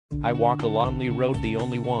I walk a lonely road, the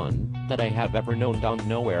only one that I have ever known. Don't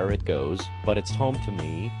know where it goes, but it's home to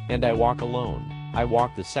me, and I walk alone. I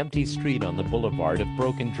walk this empty street on the boulevard of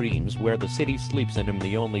broken dreams where the city sleeps and I'm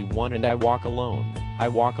the only one, and I walk alone. I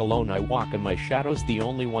walk alone, I walk and my shadow's the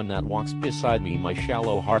only one that walks beside me. My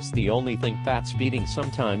shallow heart's the only thing that's beating.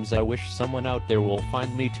 Sometimes I wish someone out there will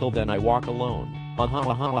find me, till then I walk alone. I'm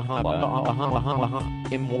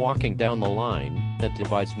walking down the line that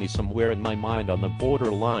divides me somewhere in my mind, on the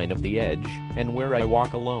borderline of the edge, and where I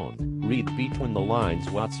walk alone. Read between the lines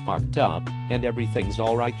what's fucked up, and everything's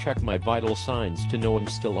alright. Check my vital signs to know I'm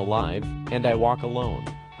still alive, and I walk alone.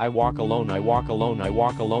 I walk alone, I walk alone, I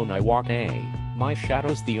walk alone, I walk My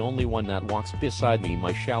shadow's the only one that walks beside me.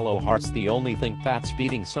 My shallow heart's the only thing that's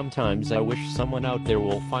beating. Sometimes I wish someone out there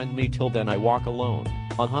will find me, till then I walk alone.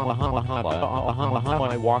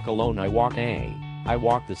 I walk alone, I walk I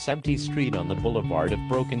walk this empty street on the boulevard of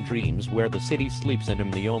broken dreams where the city sleeps and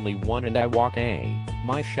I'm the only one, and I walk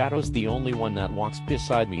My shadow's the only one that walks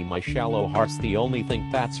beside me. My shallow heart's the only thing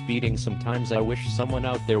that's beating. Sometimes I wish someone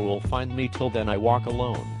out there will find me, till then I walk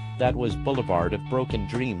alone. That was Boulevard of Broken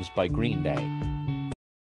Dreams by Green Day.